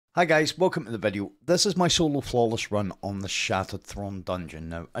Hi guys, welcome to the video. This is my solo flawless run on the Shattered Throne dungeon.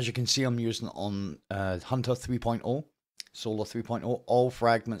 Now, as you can see, I'm using it on Hunter 3.0, Solo 3.0. All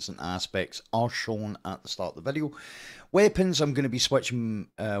fragments and aspects are shown at the start of the video. Weapons, I'm going to be switching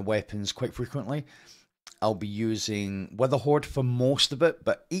weapons quite frequently. I'll be using Witherhoard for most of it,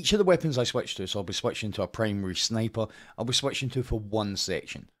 but each of the weapons I switch to, so I'll be switching to a primary sniper, I'll be switching to for one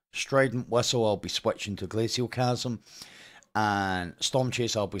section. Strident Whistle, I'll be switching to Glacial Chasm. And Storm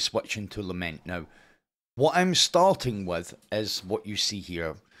Chase, I'll be switching to Lament. Now, what I'm starting with is what you see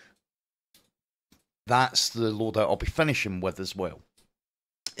here. That's the loadout I'll be finishing with as well.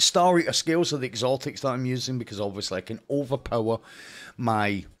 Star Eater Scales are the exotics that I'm using because obviously I can overpower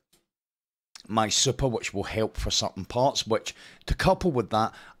my super, which will help for certain parts. Which, to couple with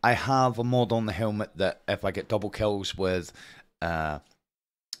that, I have a mod on the helmet that if I get double kills with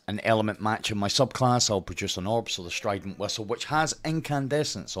an element match in my subclass, I'll produce an orb, so the Strident Whistle, which has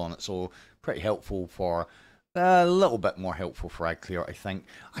incandescence on it, so pretty helpful for, a little bit more helpful for Ag Clear, I think.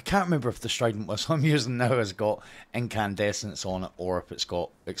 I can't remember if the Strident Whistle I'm using now has got incandescence on it, or if it's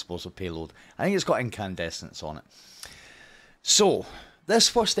got explosive payload. I think it's got incandescence on it. So, this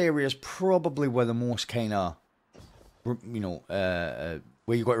first area is probably where the most kind of, you know,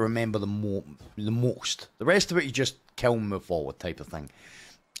 where you've got to remember the most. The rest of it, you just kill and move forward type of thing.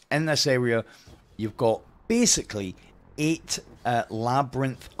 In this area, you've got basically 8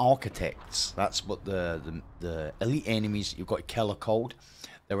 Labyrinth Architects. That's what the elite enemies you've got to kill are called.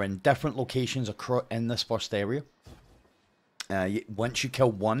 They're in different locations in this first area. Once you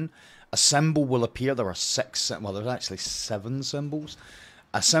kill one, a symbol will appear. There are 6, well, there's actually 7 symbols.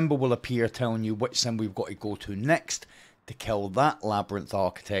 A symbol will appear telling you which symbol you've got to go to next to kill that Labyrinth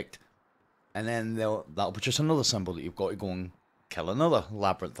Architect. And then that'll produce another symbol that you've got to go and kill another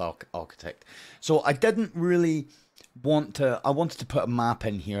Labyrinth Architect. So I didn't really want to, I wanted to put a map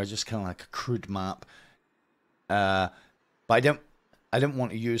in here, just kind of like a crude map. But I didn't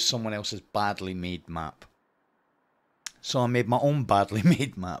want to use someone else's badly made map. So I made my own badly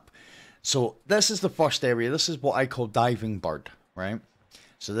made map. So this is the first area. This is what I call Diving Bird, right?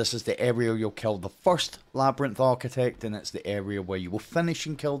 So this is the area you'll kill the first Labyrinth Architect, and it's the area where you will finish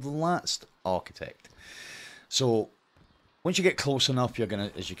and kill the last Architect. So once you get close enough, you're going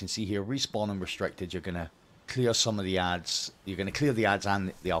to, as you can see here, respawn and restricted. You're going to clear some of the ads. You're going to clear the ads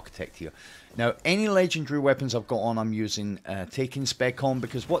and the Architect here. Now, any legendary weapons I've got on, I'm using Taking Spec on,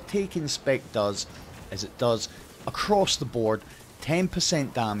 because what Taking Spec does is it does, across the board,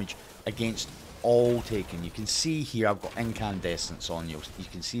 10% damage against all Taken. You can see here I've got incandescence on you. You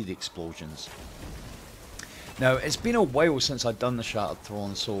can see the explosions. Now, it's been a while since I've done the Shattered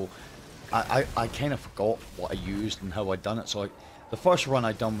Throne, so I kind of forgot what I used and how I'd done it. So the first run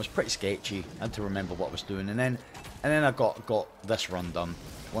I done was pretty sketchy. I had to remember what I was doing, and then I got this run done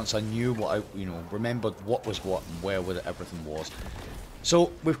once I knew what remembered what was what and where everything was.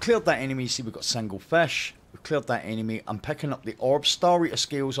 So we've cleared that enemy. See, we've got single fish. We've cleared that enemy. I'm picking up the orb. Star Eater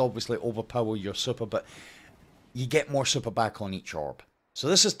Scales obviously overpower your super, but you get more super back on each orb. So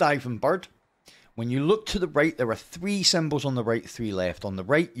this is Diving Bird. When you look to the right, there are 3 symbols on the right, 3 left. On the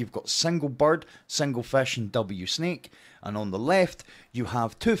right, you've got single bird, single fish, and W snake. And on the left, you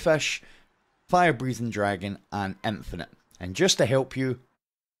have 2 fish, fire-breathing dragon, and infinite. And just to help you,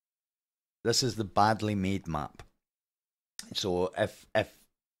 this is the badly made map. So if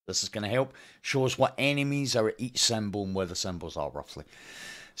this is going to help, shows what enemies are at each symbol and where the symbols are roughly.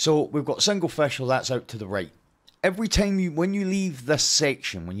 So we've got single fish, so that's out to the right. Every time when you leave this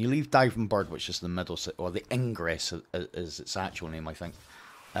section, when you leave Diving Bird, which is the middle, or the ingress is its actual name, I think,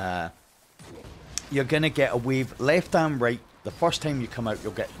 you're going to get a wave left and right. The first time you come out,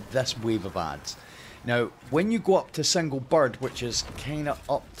 you'll get this wave of ads. Now, when you go up to Single Bird, which is kind of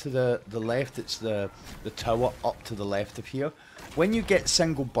up to the left, it's the tower up to the left of here. When you get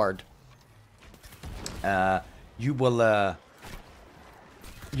Single Bird, you'll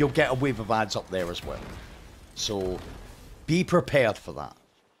get a wave of ads up there as well. So be prepared for that.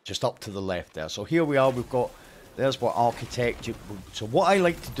 Just up to the left there. So here we are. We've got, there's what Architect. So what I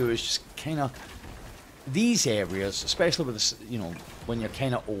like to do is just kind of these areas, especially with this, when you're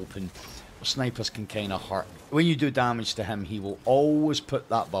kind of open, snipers can kind of hurt. When you do damage to him, he will always put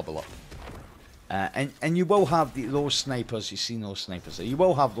that bubble up. And you will have those snipers. You've seen those snipers there. You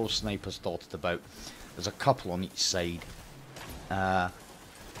will have those snipers dotted about. There's a couple on each side.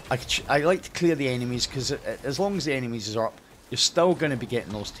 I like to clear the enemies because as long as the enemies are up, you're still going to be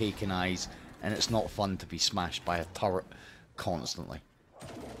getting those Taken eyes, and it's not fun to be smashed by a turret constantly.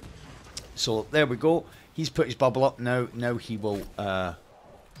 So there we go. He's put his bubble up now. Now he will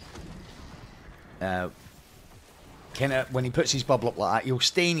when he puts his bubble up like that, he'll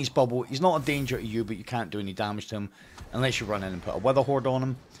stay in his bubble. He's not a danger to you, but you can't do any damage to him unless you run in and put a Wither Horde on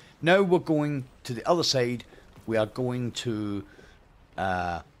him. Now we're going to the other side. We are going to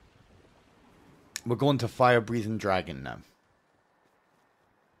Fire Breathing Dragon now.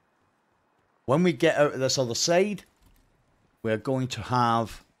 When we get out of this other side, we're going to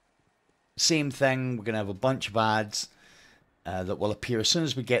have the same thing. We're going to have a bunch of ads that will appear as soon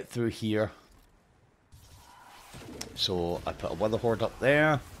as we get through here. So I put a Wither Horde up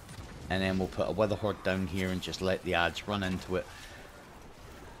there, and then we'll put a Wither Horde down here and just let the ads run into it.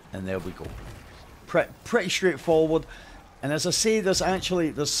 And there we go. Pretty straightforward. And as I say,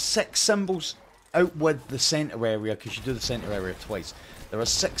 there's 6 symbols out with the center area, because you do the center area twice. There are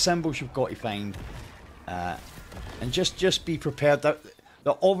 6 symbols you've got to find, and just be prepared that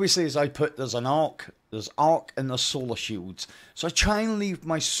obviously, as I put, there's arc and there's solar shields. So I try and leave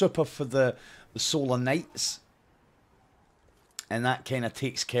my super for the solar knights, and that kind of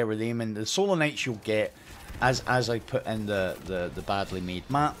takes care of them. And the solar knights you'll get as I put in the badly made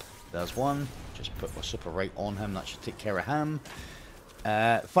map. There's one. Just put my super right on him. That should take care of him.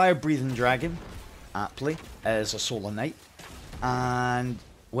 Fire Breathing Dragon, aptly, is a solar knight. And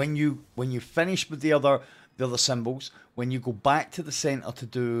when you finish with the other symbols, when you go back to the center to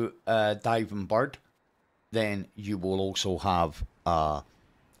do Diving Bird, then you will also have a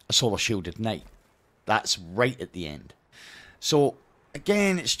solar shielded knight. That's right at the end. So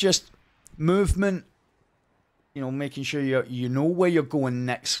again, it's just movement. You know, making sure you know where you're going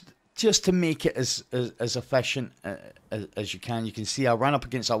next, just to make it as efficient as you can. You can see I ran up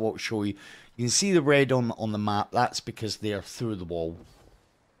against that wall to show you. You can see the red on the map. That's because they're through the wall.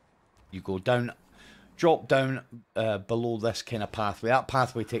 You go down, drop down below this kind of pathway. That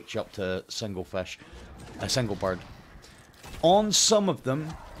pathway takes you up to a single bird. On some of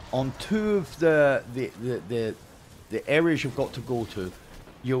them, on 2 of the areas you've got to go to,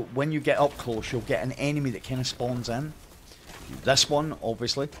 when you get up close, you'll get an enemy that kind of spawns in. This one,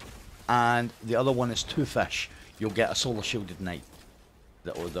 obviously, and the other one is 2 fish. You'll get a solar shielded knight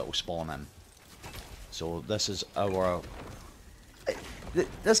that will spawn in. So this is our.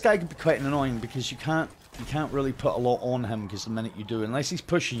 This guy can be quite annoying because you can't really put a lot on him, because the minute you do, unless he's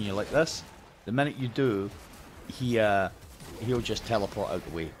pushing you like this, the minute you do, he'll just teleport out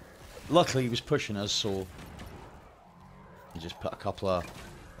the way. Luckily, he was pushing us, so you just put a couple of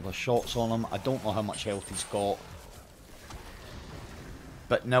shots on him. I don't know how much health he's got,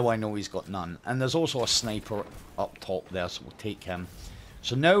 but now I know he's got none. And there's also a sniper up top there, so we'll take him.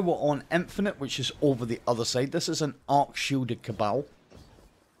 So now we're on Infinite, which is over the other side. This is an arc shielded Cabal,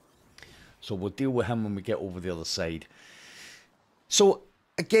 so we'll deal with him when we get over the other side. So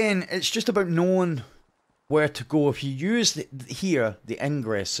again, it's just about knowing where to go. If you use the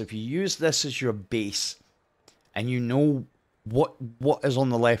ingress, if you use this as your base, and you know what is on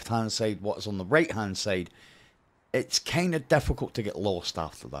the left hand side, what is on the right hand side, it's kind of difficult to get lost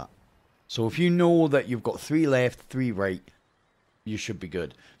after that. So if you know that you've got 3 left, 3 right, you should be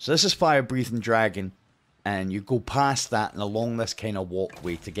good. So this is Fire Breathing Dragon, and you go past that and along this kind of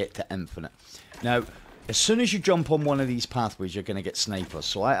walkway to get to Infinite. Now, as soon as you jump on one of these pathways, you're going to get snipers.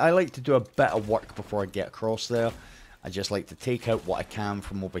 So I like to do a bit of work before I get across there. I just like to take out what I can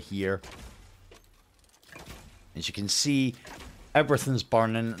from over here. As you can see, everything's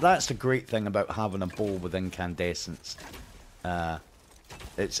burning. That's the great thing about having a bow with incandescence.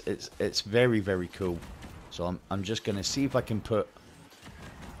 It's very, very cool. So I'm just going to see if I can put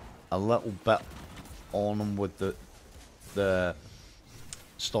a little bit on them with the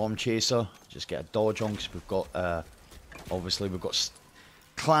Storm Chaser. Just get a dodge on, because we've got obviously we've got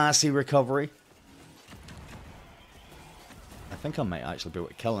classy recovery. I think I might actually be able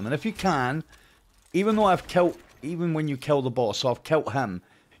to kill him. And if you can, even when you kill the boss, so I've killed him,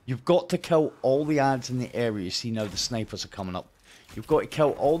 you've got to kill all the ads in the area. You see now the snipers are coming up. You've got to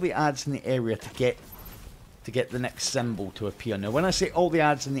kill all the ads in the area to get the next symbol to appear. Now, when I say all the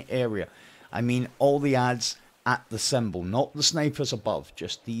ads in the area, I mean all the ads at the symbol, not the snipers above,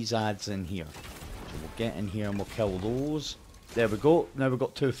 just these ads in here. So we'll get in here and we'll kill those. There we go. Now we've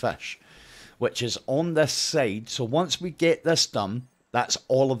got 2 fish, which is on this side. So once we get this done, that's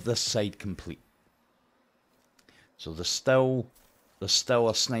all of this side complete. So there's still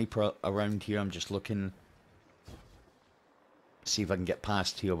a sniper around here. I'm just looking, see if I can get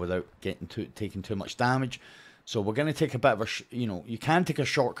past here without taking too much damage. So we're going to take a bit of a, you can take a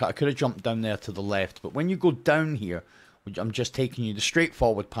shortcut. I could have jumped down there to the left, but when you go down here, I'm just taking you the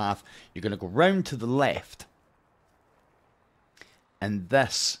straightforward path. You're going to go round to the left, and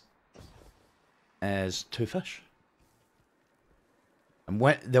this is 2 fish. And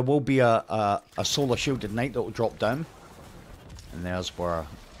when there will be a solar shielded knight that will drop down. And there's where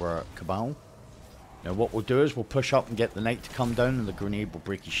Cabal. Now what we'll do is we'll push up and get the knight to come down, and the grenade will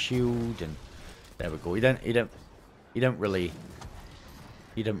break his shield, and there we go. He don't really.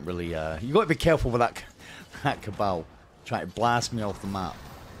 You got to be careful with that Cabal trying to blast me off the map.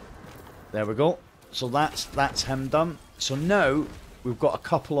 There we go. So that's him done. So now we've got a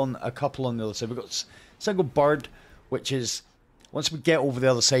couple on the other side. We've got single bird, which is once we get over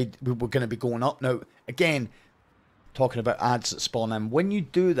the other side, we're going to be going up. Now again, talking about adds that spawn in. When you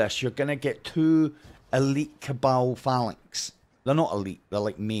do this, you're going to get 2 elite Cabal phalanx. They're not elite. They're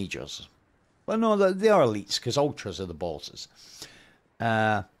like majors. Well, no, they are elites because ultras are the bosses.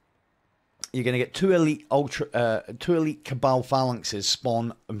 You're going to get 2 elite Cabal phalanxes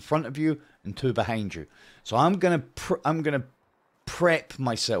spawn in front of you and 2 behind you. So I'm gonna prep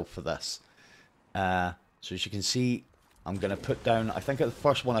myself for this. So as you can see, I'm gonna put down. I think at the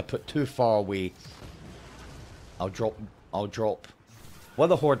first one I put too far away. I'll drop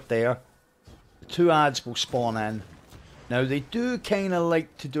with a horde there. The 2 adds will spawn in. Now they do kind of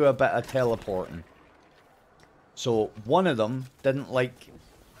like to do a bit of teleporting. So one of them didn't like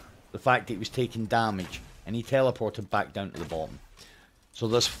the fact that he was taking damage, and he teleported back down to the bottom. So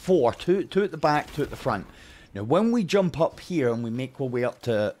there's 4, 2 at the back, 2 at the front. Now when we jump up here and we make our way up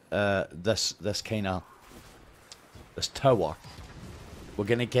to this tower, we're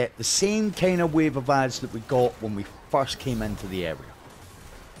going to get the same kind of wave of adds that we got when we first came into the area.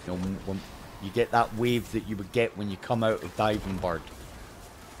 You know, when you get that wave that you would get when you come out of Diving Bird.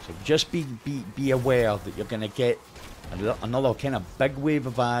 So just be aware that you're going to get another kind of big wave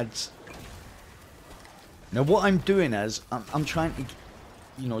of adds. Now what I'm doing is I'm trying to,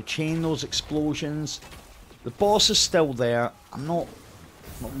 you know, chain those explosions. The boss is still there. I'm not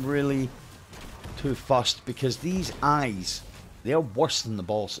really too fussed because these eyes, they're worse than the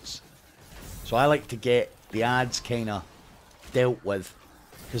bosses. So I like to get the adds kind of dealt with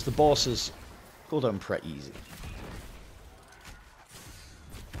because the bosses go down pretty easy.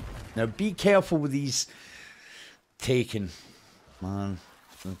 Now be careful with these taking, man,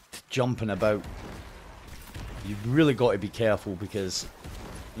 jumping about. You've really got to be careful because,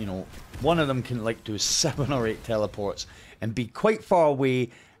 you know, one of them can like do 7 or 8 teleports and be quite far away,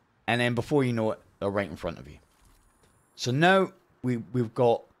 and then before you know it, they're right in front of you. So now we've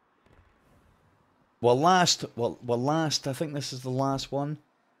got last. I think this is the last one,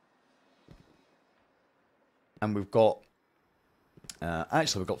 and we've got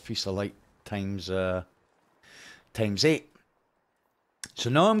actually we've got Feast of Light times 8. So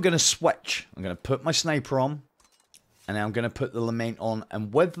now I'm going to switch. I'm going to put my sniper on, and then I'm going to put the lament on,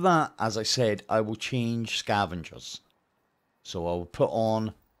 and with that, as I said, I will change scavengers. So I will put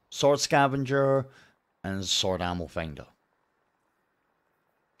on sword scavenger and sword ammo finder.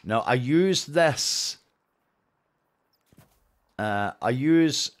 Now I use this. Sword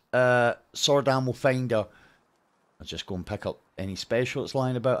ammo finder. I'll just go and pick up any special that's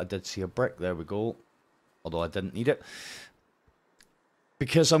lying about. I did see a brick. There we go. Although I didn't need it.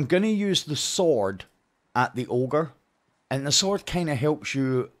 Because I'm going to use the sword at the ogre. And the sword kind of helps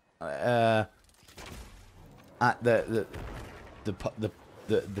you at the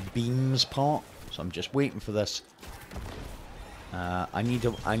beams part. So I'm just waiting for this. I need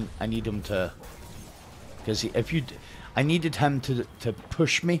him to, because I needed him to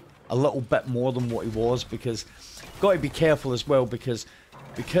push me a little bit more than what he was, because got to be careful as well, because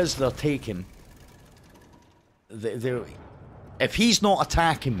they're taking. If he's not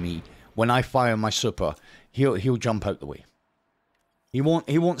attacking me when I fire my super, he'll jump out the way. He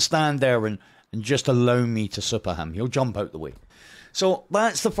won't stand there and just allow me to super him. He'll jump out the way. So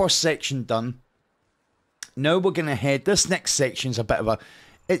that's the first section done. Now we're going to head. This next section's a bit of a.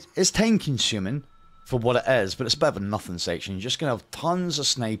 It's time consuming for what it is, but it's a bit of a nothing section. You're just going to have tons of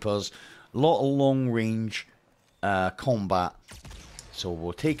snipers, a lot of long range combat. So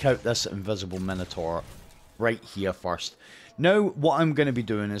we'll take out this invisible minotaur right here first. Now what I'm going to be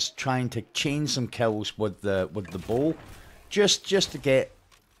doing is trying to chain some kills with the bow, just to get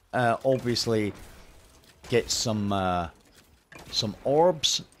obviously get some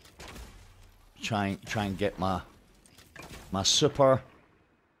orbs. Try and get my super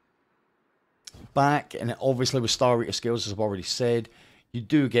back, and obviously with Star Rater skills, as I've already said, you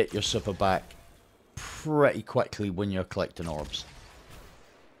do get your super back pretty quickly when you're collecting orbs.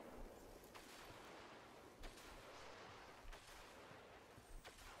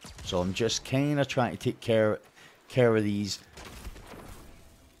 So I'm just kind of trying to take care of these.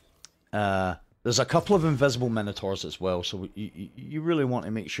 There's a couple of invisible minotaurs as well, so you really want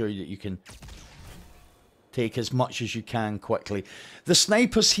to make sure that you can take as much as you can quickly. The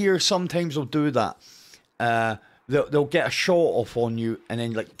snipers here sometimes will do that. They'll get a shot off on you and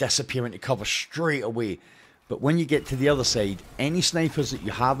then like disappear into cover straight away. But when you get to the other side, any snipers that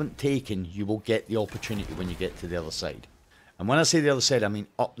you haven't taken, you will get the opportunity when you get to the other side. And when I say the other side, I mean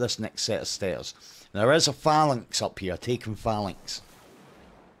up this next set of stairs. There is a phalanx up here, taken phalanx.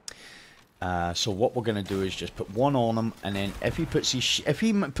 So what we're going to do is just put one on him, and then if he puts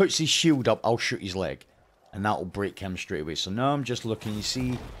his shield up, I'll shoot his leg. And that will break him straight away. So now I'm just looking, you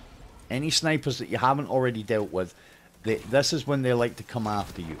see, any snipers that you haven't already dealt with, this is when they like to come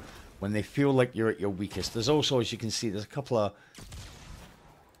after you. When they feel like you're at your weakest. There's also, as you can see, there's a couple of...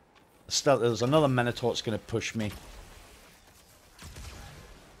 There's another Minotaur that's going to push me.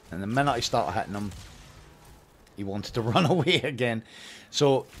 And the minute I start hitting him, he wanted to run away again.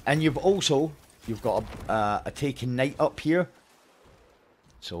 So, and you've got a taken knight up here.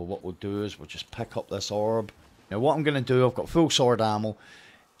 So what we'll do is we'll just pick up this orb. Now what I'm going to do, I've got full sword ammo.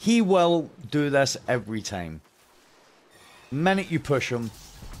 He will do this every time. The minute you push him,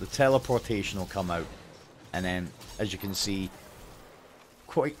 the teleportation will come out. And then, as you can see,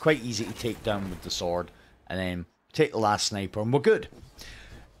 quite easy to take down with the sword. And then take the last sniper and we're good.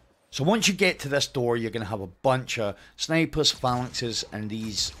 So once you get to this door, you're going to have a bunch of snipers, phalanxes, and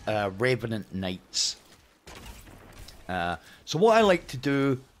these revenant knights. So what I like to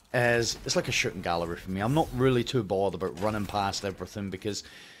do is, it's like a shooting gallery for me. I'm not really too bothered about running past everything, because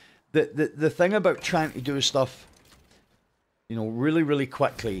the thing about trying to do stuff, you know, really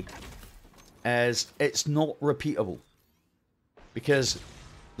quickly, is it's not repeatable. Because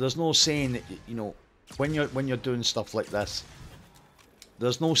there's no saying that, you know, when you're doing stuff like this,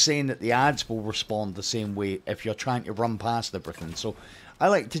 there's no saying that the ads will respond the same way if you're trying to run past everything. So I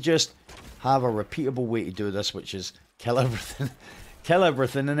like to just have a repeatable way to do this, which is kill everything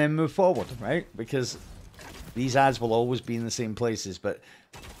and then move forward, right? Because these ads will always be in the same places. But,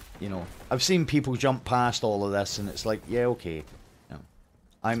 you know, I've seen people jump past all of this and it's like, yeah, okay. You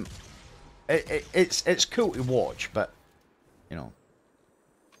know, it's cool to watch, but, you know,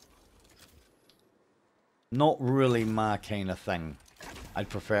 not really my kind of thing. I'd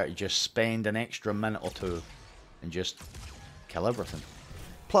prefer to just spend an extra minute or two and just kill everything.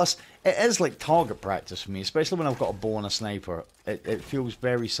 Plus, it is like target practice for me, especially when I've got a bow and a sniper. It feels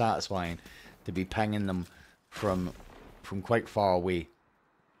very satisfying to be pinging them from quite far away.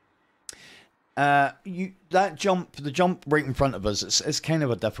 The jump right in front of us, it's kind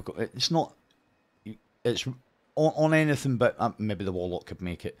of a difficult. It's not. It's on anything but maybe the Warlock could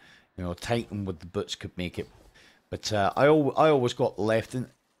make it. You know, Titan with the boots could make it. But I always got left and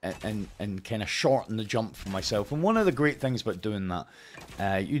kind of shorten the jump for myself. And one of the great things about doing that,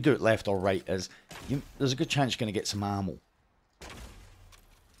 you do it left or right, is there's a good chance you're going to get some ammo.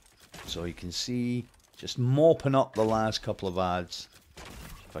 So you can see, just mopping up the last couple of ads.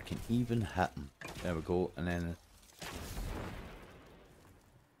 If I can even hit them. There we go. And then...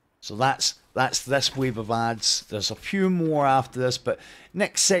 So that's this wave of ads. There's a few more after this, but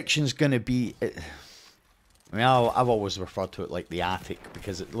next section's going to be... I mean, I've always referred to it like the attic,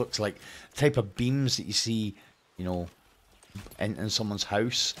 because it looks like the type of beams that you see, you know, in someone's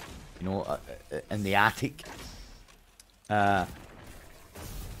house, you know, in the attic. And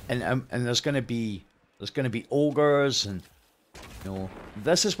there's going to be ogres, and you know,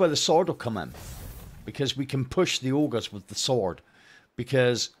 this is where the sword will come in, because we can push the ogres with the sword,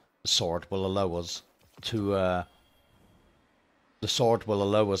 because the sword will allow us to.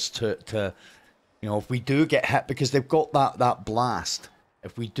 You know, if we do get hit, because they've got that blast,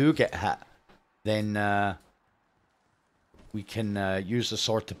 if we do get hit, then we can use the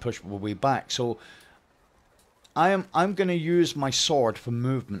sword to push our way back. So I'm going to use my sword for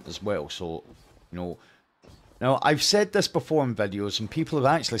movement as well. So, you know, now I've said this before in videos, and people have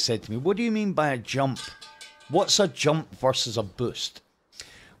actually said to me, what do you mean by a jump? What's a jump versus a boost?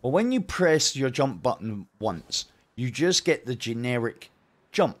 Well, when you press your jump button once, you just get the generic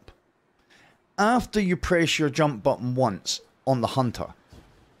jump. After you press your jump button once on the hunter,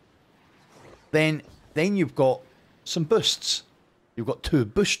 then you've got some boosts. You've got 2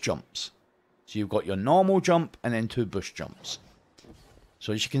 boost jumps. So you've got your normal jump and then 2 boost jumps.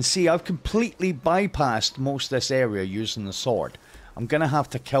 So as you can see, I've completely bypassed most of this area using the sword. I'm going to have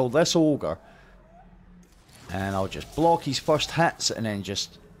to kill this ogre. And I'll just block his first hits and then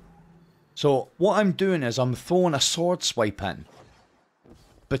just... So what I'm doing is I'm throwing a sword swipe in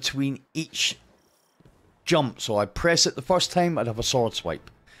between each jump. So I press it the first time, I'd have a sword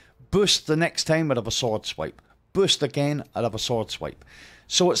swipe. Boost the next time, I'd have a sword swipe. Boost again, I'd have a sword swipe.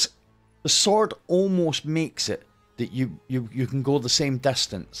 So it's the sword almost makes it that you can go the same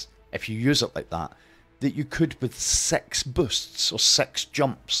distance if you use it like that. that you could with 6 boosts or 6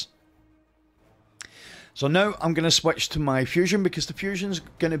 jumps. So now I'm going to switch to my fusion, because the fusion's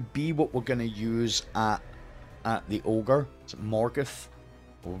going to be what we're going to use at the ogre. Is it Morgeth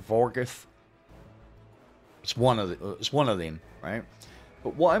or Morgeth? It's one of them, right?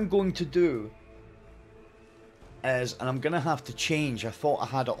 But what I'm going to do is, and I'm going to have to change, I thought I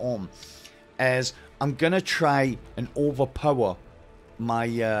had it on, is I'm going to try and overpower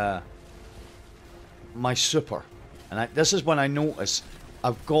my my super. And this is when I notice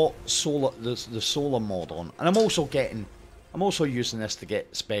I've got the solar mod on, and I'm also using this to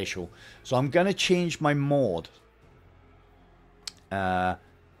get special. So I'm going to change my mod so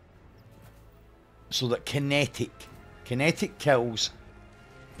that kinetic kills,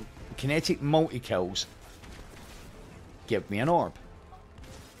 kinetic multi-kills give me an orb.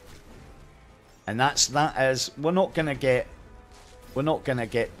 And that is, we're not gonna get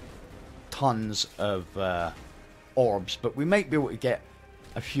tons of orbs, but we might be able to get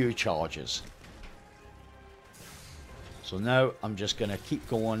a few charges. So now I'm just gonna keep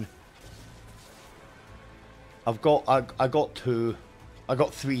going. I got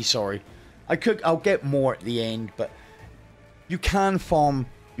 3, sorry. I'll get more at the end, but you can farm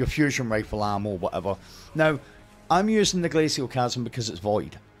your fusion rifle ammo, whatever. Now, I'm using the Glacial Chasm because it's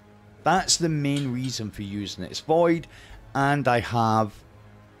void. That's the main reason for using it. It's void, and I have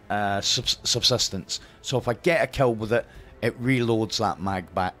subsistence. So if I get a kill with it, it reloads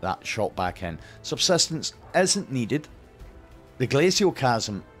that shot back in. Subsistence isn't needed. The Glacial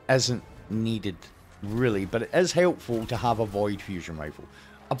Chasm isn't needed really, but it is helpful to have a void fusion rifle.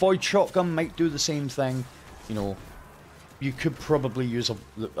 A void shotgun might do the same thing. You know, you could probably use a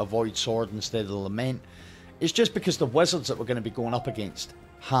void sword instead of the lament. It's just because the wizards that we're going to be going up against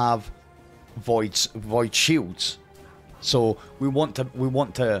have void shields, so we want to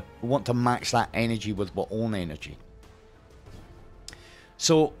max that energy with our own energy.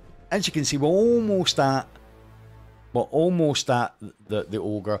 So as you can see, we're almost at the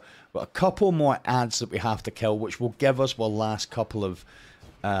ogre. But a couple more adds that we have to kill, which will give us our last couple of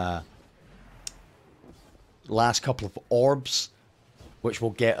orbs, which will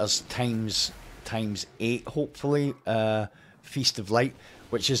get us times 8, hopefully. Feast of Light,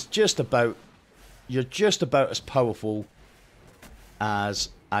 which is you're just about as powerful as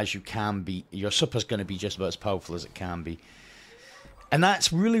you can be. Your super's going to be just about as powerful as it can be, and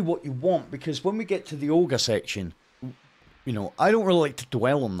that's really what you want, because when we get to the ogre section, you know, I don't really like to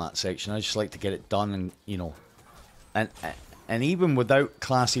dwell on that section. I just like to get it done, and you know, and even without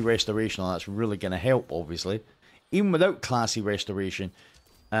classy restoration, that's really going to help. Obviously, even without classy restoration,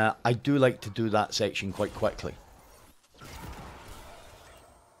 I do like to do that section quite quickly.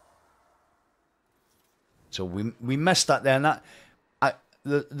 So we missed that there, and that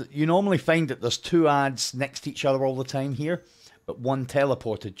you normally find that there's 2 ads next to each other all the time here, but one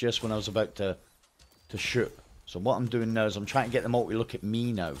teleported just when I was about to shoot. So what I'm doing now is I'm trying to get them all to look at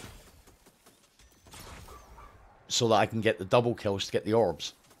me now, so that I can get the double kills to get the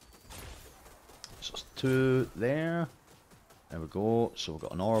orbs. So it's 2 there. There we go. So we've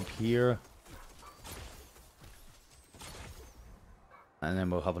got an orb here, and then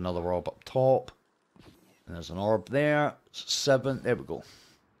we'll have another orb up top. And there's an orb there. 7. There we go.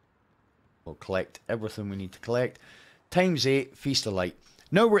 We'll collect everything we need to collect. Times 8. Feast of Light.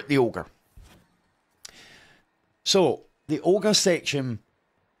 Now we're at the ogre. So the ogre section,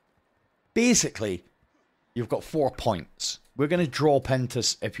 basically, you've got 4 points. We're going to drop into,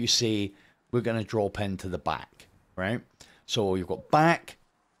 if you say, we're going to drop into the back, right? So you've got back,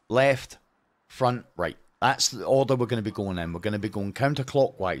 left, front, right. That's the order we're going to be going in. We're going to be going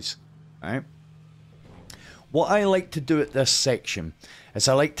counterclockwise, right? What I like to do at this section is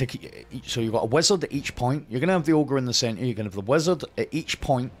I like to keep, so you've got a wizard at each point. You're going to have the ogre in the center. You're going to have the wizard at each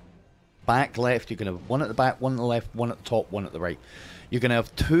point. Back, left. You're going to have one at the back, one at the left, one at the top, one at the right. You're going to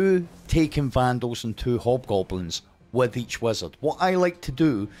have 2 taken vandals and 2 hobgoblins with each wizard. What I like to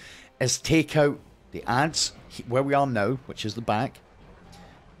do is take out the ads where we are now, which is the back.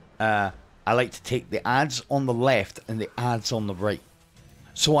 I like to take the ads on the left and the ads on the right.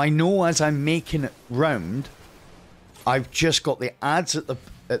 So I know as I'm making it round, I've just got the ads at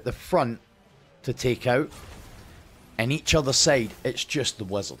the front to take out, and each other side it's just the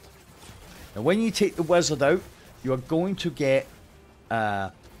wizard. Now when you take the wizard out, you're going to get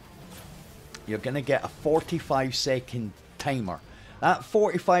a 45-second timer. That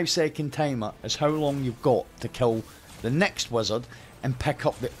 45-second timer is how long you've got to kill the next wizard and pick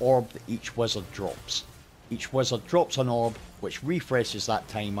up the orb that each wizard drops. Each wizard drops an orb, which refreshes that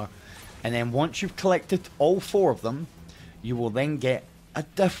timer, and then once you've collected all 4 of them, you will then get a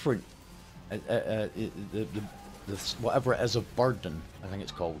different whatever it is of burden, I think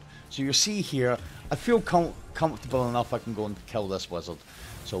it's called. So you see here, I feel comfortable enough I can go and kill this wizard.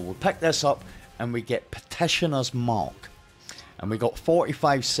 So we'll pick this up and we get Petitioner's Mark. And we got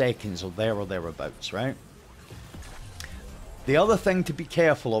 45 seconds or thereabouts, right? The other thing to be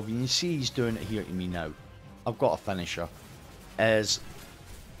careful of, and you see he's doing it here to me now, I've got a finisher, is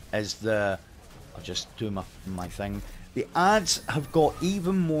the, I'll just do my thing. The ads have got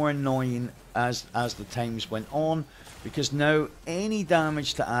even more annoying as the times went on, because now any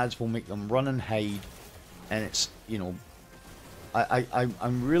damage to ads will make them run and hide, and it's, you know,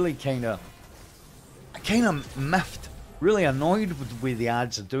 I'm really kind of miffed, really annoyed with the way the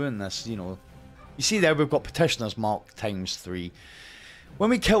ads are doing this, you know. You see there, we've got Petitioner's Mark ×3. When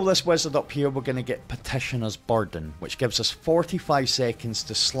we kill this wizard up here, we're going to get Petitioner's Burden, which gives us 45 seconds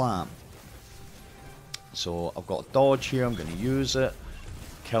to slam. So I've got a dodge here, I'm going to use it.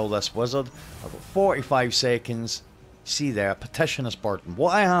 Kill this wizard. I've got 45 seconds. See there, Petitioner's Burden.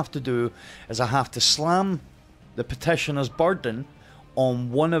 What I have to do is I have to slam the Petitioner's Burden on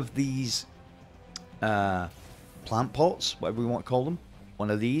one of these plant pots, whatever we want to call them. One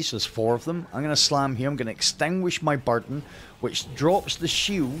of these, there's 4 of them. I'm going to slam here. I'm going to extinguish my burden, which drops the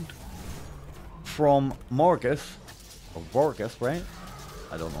shield from Morgeth, or Morgeth, right?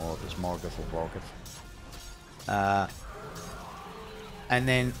 I don't know if it's Morgeth or Morgeth. And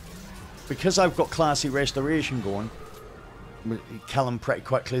then, because I've got classy restoration going, kill him pretty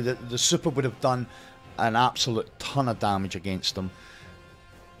quickly. The super would have done an absolute ton of damage against them.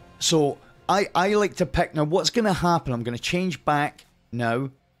 So I like to pick, now what's going to happen, I'm going to change back now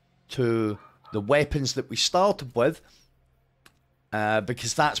to the weapons that we started with,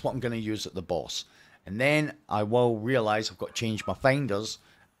 because that's what I'm going to use at the boss. And then I will realise I've got to change my finders,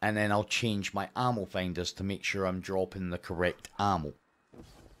 and then I'll change my ammo finders to make sure I'm dropping the correct ammo.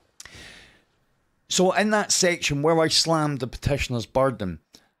 So in that section where I slammed the Petitioner's Burden,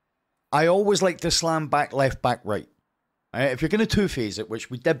 I always like to slam back left, back right. If you're going to two-phase it, which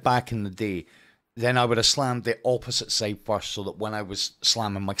we did back in the day, then I would have slammed the opposite side first, so that when I was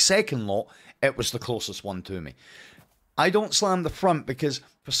slamming my second lot, it was the closest one to me. I don't slam the front because,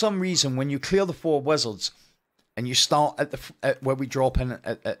 for some reason, when you clear the 4 wizards, and you start at where we drop in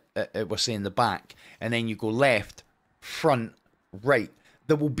at we're saying the back, and then you go left, front, right,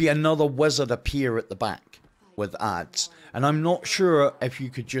 there will be another wizard appear at the back with ads. And I'm not sure if you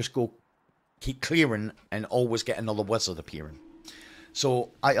could just go keep clearing and always get another wizard appearing. So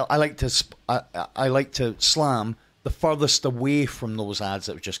I like to slam the furthest away from those ads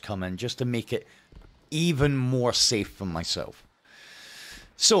that have just come in, just to make it even more safe for myself.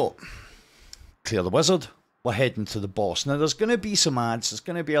 So clear the wizard, we're heading to the boss. Now there's going to be some ads, there's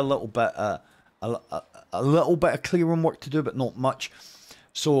going to be a little bit of clearing work to do, but not much.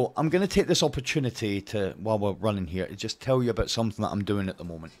 So I'm going to take this opportunity to, while we're running here, to just tell you about something that I'm doing at the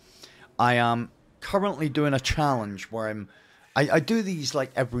moment. I am currently doing a challenge where I do these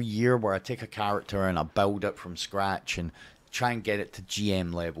like every year, where I take a character and I build it from scratch and try and get it to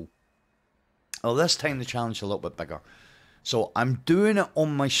GM level. Well, this time the challenge is a little bit bigger. So I'm doing it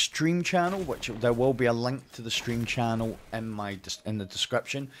on my stream channel, which there will be a link to the stream channel in the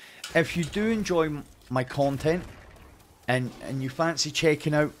description. If you do enjoy my content and you fancy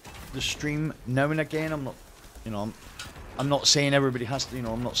checking out the stream now and again, I'm not saying everybody has to,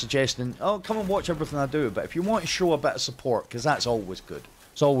 I'm not suggesting, oh, come and watch everything I do, but if you want to show a bit of support, because that's always good,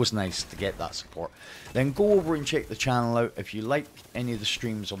 it's always nice to get that support, then go over and check the channel out. If you like any of the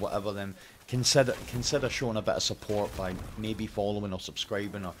streams or whatever, then consider showing a bit of support by maybe following or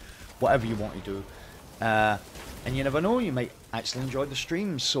subscribing or whatever you want to do. And you never know, you might actually enjoy the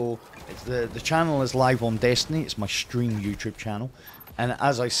streams. So the channel is Live on Destiny. It's my stream YouTube channel, and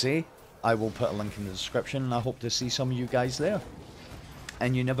as I say, I will put a link in the description, and I hope to see some of you guys there.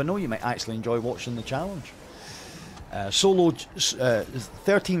 And you never know, you might actually enjoy watching the challenge. Solo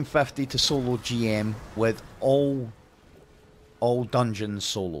 1350 to solo GM with all dungeons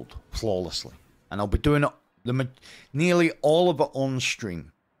soloed flawlessly, and I'll be doing it nearly all of it on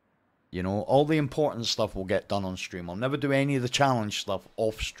stream. All the important stuff will get done on stream. I'll never do any of the challenge stuff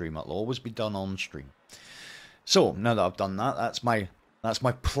off stream. It'll always be done on stream. So now that I've done that, that's my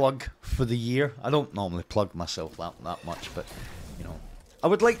plug for the year. I don't normally plug myself that much, but I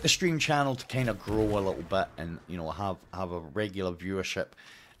would like the stream channel to kind of grow a little bit and have a regular viewership.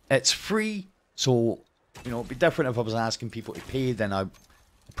 It's free, so it'd be different if I was asking people to pay. Then I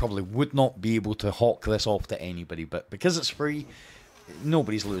probably would not be able to hawk this off to anybody. But because it's free,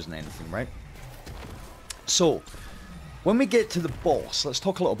 nobody's losing anything, right? So when we get to the boss, let's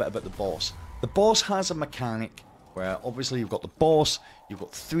talk a little bit about the boss. The boss has a mechanic where obviously you've got the boss, you've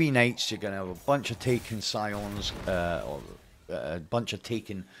got 3 knights, you're going to have a bunch of taken scions, or a bunch of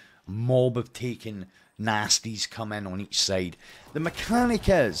taken, mob of taken nasties come in on each side. The mechanic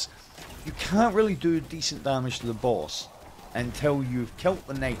is, you can't really do decent damage to the boss until you've killed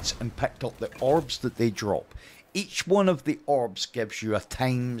the knights and picked up the orbs that they drop. Each one of the orbs gives you a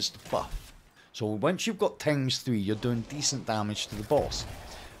times buff. So once you've got ×3, you're doing decent damage to the boss.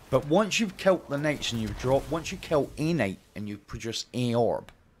 But once you've killed the knights and once you kill a knight and you produce a orb,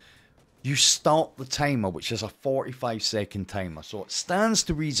 you start the timer, which is a 45-second timer. So it stands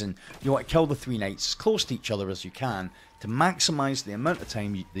to reason you want to kill the 3 knights as close to each other as you can to maximise the amount of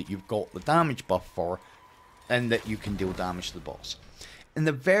time that you've got the damage buff for, and that you can deal damage to the boss. In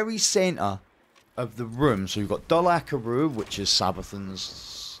the very centre of the room, so you've got Dul Acaru, which is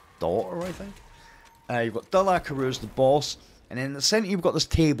Sabathan's daughter, I think. You've got Dul Acaru as the boss, and in the centre you've got this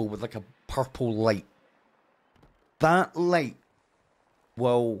table with like a purple light. That light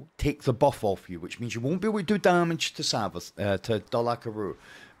will take the buff off you, which means you won't be able to do damage to Dul Acaru,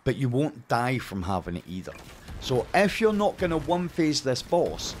 but you won't die from having it either. So if you're not going to one-phase this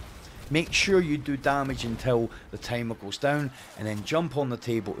boss, make sure you do damage until the timer goes down, and then jump on the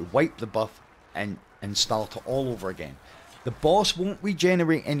table to wipe the buff and start it all over again. The boss won't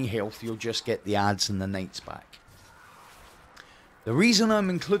regenerate any health, you'll just get the adds and the knights back. The reason I'm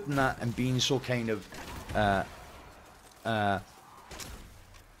including that and being so kind of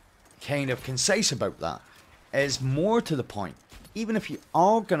concise about that is more to the point. Even if you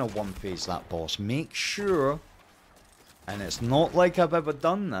are going to one-phase that boss, make sure, and it's not like I've ever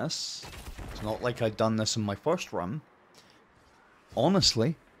done this, it's not like I've done this in my first run,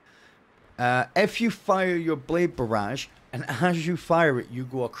 honestly, if you fire your blade barrage, and as you fire it, you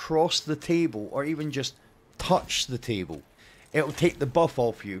go across the table, or even just touch the table, it'll take the buff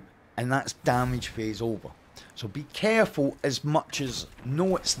off you, and that's damage phase over. So be careful as much as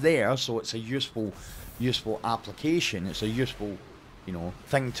know it's there, so it's a useful application, it's a useful, you know,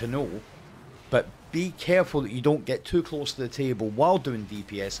 thing to know, but be careful that you don't get too close to the table while doing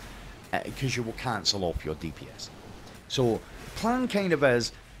DPS, because you will cancel off your DPS. So the plan kind of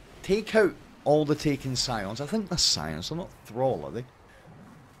is, take out all the taken scions. I think they're scions, they're not thrall, are they?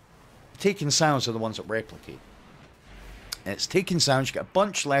 Taken scions are the ones that replicate. It's taken scions, you get a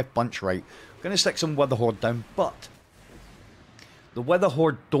bunch left, bunch right. I'm going to stick some Wither Horde down, but the Wither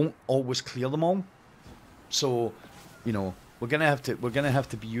Horde don't always clear them all. So, you know, we're gonna have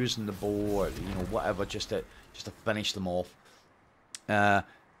to be using the bow, or you know, whatever, just to finish them off.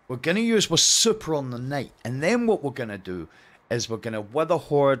 We're gonna use with super on the knight, and then what we're gonna do is we're gonna Wither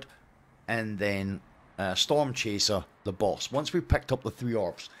Horde, and then Storm Chaser the boss. Once we've picked up the 3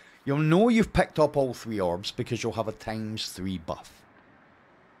 orbs, you'll know you've picked up all 3 orbs because you'll have a ×3 buff.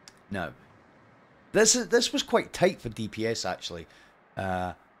 Now, this was quite tight for DPS actually,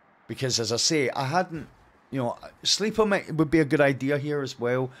 because as I say, I hadn't. You know, Sleeper would be a good idea here as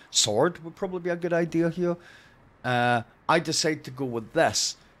well. Sword would probably be a good idea here. I decided to go with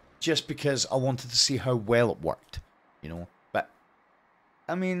this just because I wanted to see how well it worked. You know, but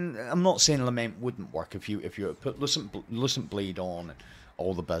I mean, I'm not saying Lament wouldn't work if you put Lucent Blade on and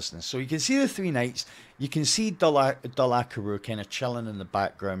all the business. So you can see the 3 knights. You can see Dul Acaru kind of chilling in the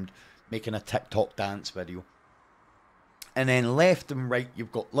background, making a TikTok dance video. And then left and right,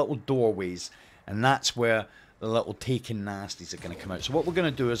 you've got little doorways. And that's where the little taken nasties are going to come out. So what we're going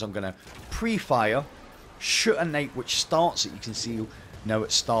to do is I'm going to pre-fire, shoot a knight which starts it. You can see now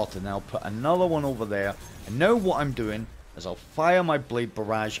it's started. Now I'll put another one over there. And now what I'm doing is I'll fire my blade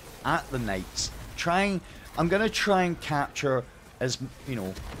barrage at the knights. I'm going to try and capture, as you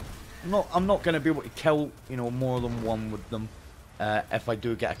know, I'm not going to be able to kill, you know, more than one with them if I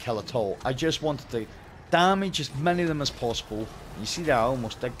do get a kill at all. I just wanted to damage as many of them as possible. You see there, I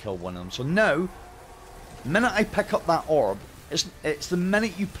almost did kill one of them. So now, the minute I pick up that orb, it's the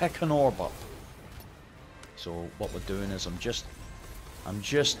minute you pick an orb up. So what we're doing is I'm just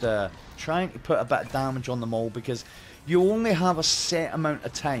trying to put a bit of damage on them all, because you only have a set amount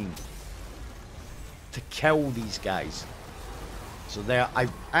of time to kill these guys. So there, I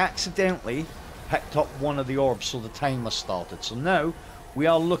accidentally picked up one of the orbs, so the timer started. So now we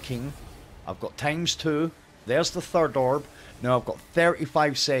are looking. I've got ×2. There's the 3rd orb. Now I've got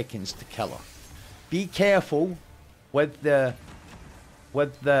 35 seconds to kill her. Be careful with that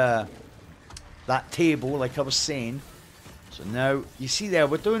table, like I was saying. So now you see there,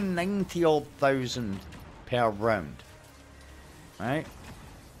 we're doing 90-odd thousand per round, right?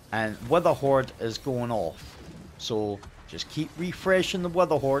 And Wither Horde is going off. So just keep refreshing the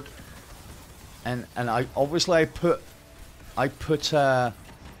Wither Horde. And I obviously I put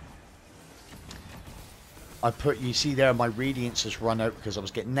I put, you see there, my radiance has run out because I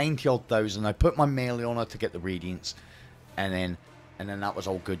was getting 90 odd thousand. I put my melee on her to get the radiance, and then that was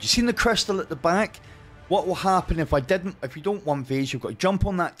all good. You seen the crystal at the back? What will happen if you don't want phase, you've got to jump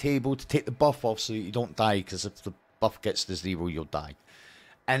on that table to take the buff off so that you don't die, because if the buff gets to 0, you'll die.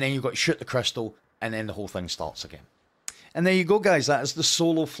 And then you've got to shoot the crystal, and then the whole thing starts again. And there you go, guys. That is the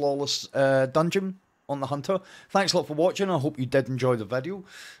solo flawless dungeon on the Hunter. Thanks a lot for watching. I hope you did enjoy the video.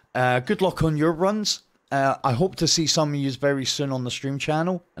 Good luck on your runs. I hope to see some of you very soon on the stream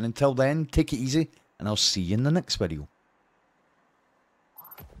channel. And until then, take it easy, and I'll see you in the next video.